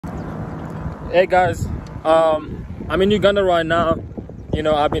Hey guys, I'm in Uganda right now. You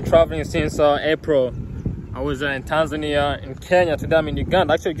know, I've been traveling since April. I was in Tanzania, in Kenya. Today I'm in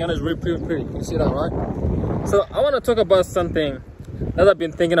Uganda. Actually, Uganda is really pretty. You see that, right? So I want to talk about something that I've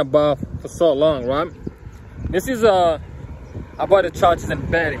been thinking about for so long, right? This is about the churches and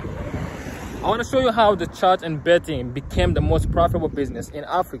betting. I want to show you how the church and betting became the most profitable business in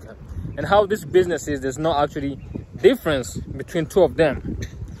Africa, and how this business is, there's no actually difference between two of them.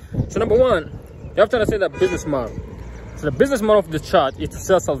 So number one, you have to understand that business model. So the business model of the church is to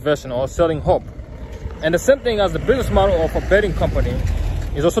sell salvation or selling hope. And the same thing as the business model of a betting company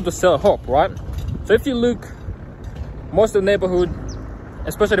is also to sell hope, right? So if you look, most of the neighborhood,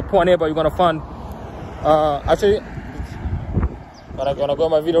 especially the poor neighbor, you're gonna find, actually, I'm gonna go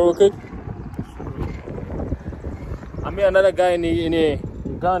on my video real quick. I met another guy in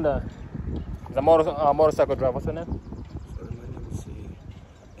Uganda. He's a motorcycle driver. What's your name?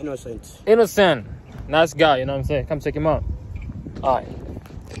 Innocent. Nice guy, you know what I'm saying? Come check him out. Alright.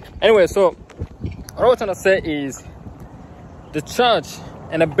 Anyway, so what I was trying to say is the church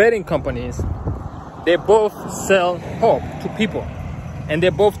and the betting companies, they both sell hope to people, and they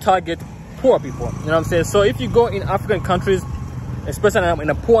both target poor people. You know what I'm saying? So if you go in African countries, especially in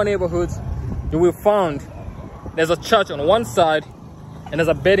the poor neighborhoods, you will find there's a church on one side and there's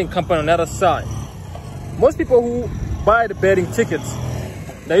a betting company on the other side. Most people who buy the betting tickets,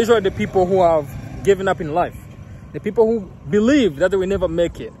 they're usually the people who have given up in life. The people who believe that they will never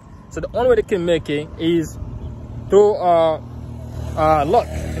make it. So the only way they can make it is through luck. You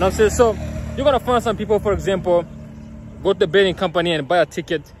know what I'm saying? So you're gonna find some people, for example, go to the betting company and buy a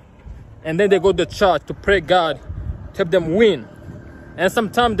ticket, and then they go to the church to pray God to help them win. And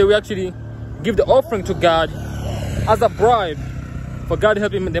sometimes they will actually give the offering to God as a bribe for God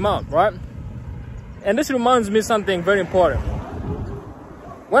helping them out, right? And this reminds me of something very important.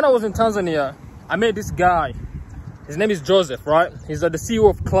 When I was in Tanzania, I met this guy. His name is Joseph, right? He's the CEO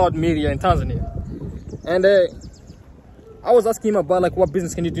of Cloud Media in Tanzania. And I was asking him about like what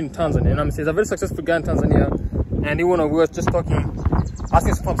business can you do in Tanzania. And I'm saying he's a very successful guy in Tanzania. And we were just talking,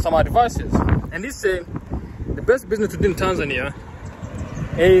 asking for some advices. And he said the best business to do in Tanzania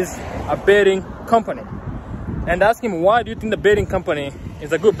is a betting company. And I asked him, why do you think the betting company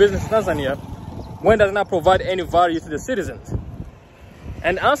is a good business in Tanzania when it does not provide any value to the citizens?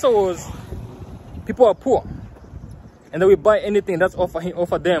 And the answer was, people are poor, and they will buy anything that's offer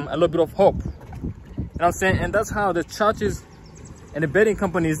them a little bit of hope. You know what I'm saying? And that's how the churches and the betting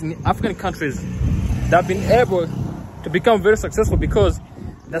companies in African countries that have been able to become very successful, because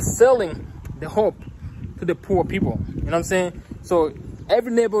they're selling the hope to the poor people. You know what I'm saying? So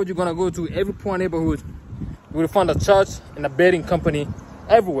every neighborhood you're gonna go to, every poor neighborhood, you will find a church and a betting company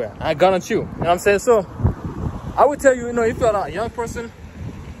everywhere. I guarantee you. You know what I'm saying? So I would tell you, you know, if you're a young person,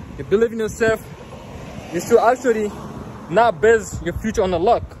 you believe in yourself, you should actually not base your future on the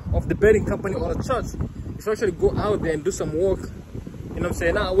luck of the betting company or the church. You should actually go out there and do some work. You know what I'm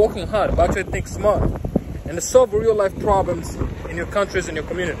saying? Not working hard, but actually think smart and solve real life problems in your countries and your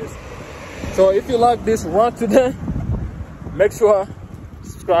communities. So if you like this rant today, make sure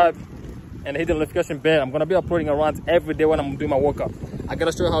subscribe and hit the notification bell. I'm gonna be uploading a rant every day when I'm doing my workout. I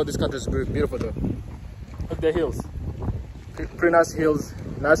gotta show you how this country is beautiful though. Look at the hills. Pretty nice hills,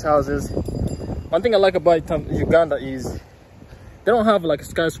 nice houses. One thing I like about Uganda is they don't have like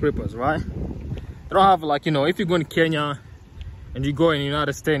skyscrapers, right? They don't have like, you know, if you go in Kenya and you go in the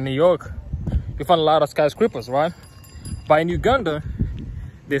United States, New York, you find a lot of skyscrapers, right? But in Uganda,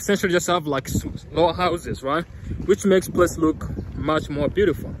 they essentially just have like low houses, right? Which makes the place look much more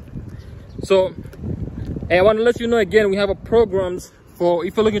beautiful. So I want to let you know again, we have programs for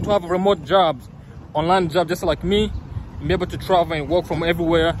if you're looking to have a remote job, online job just like me, be able to travel and work from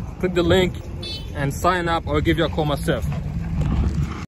everywhere. Click the link and sign up, or give you a call myself.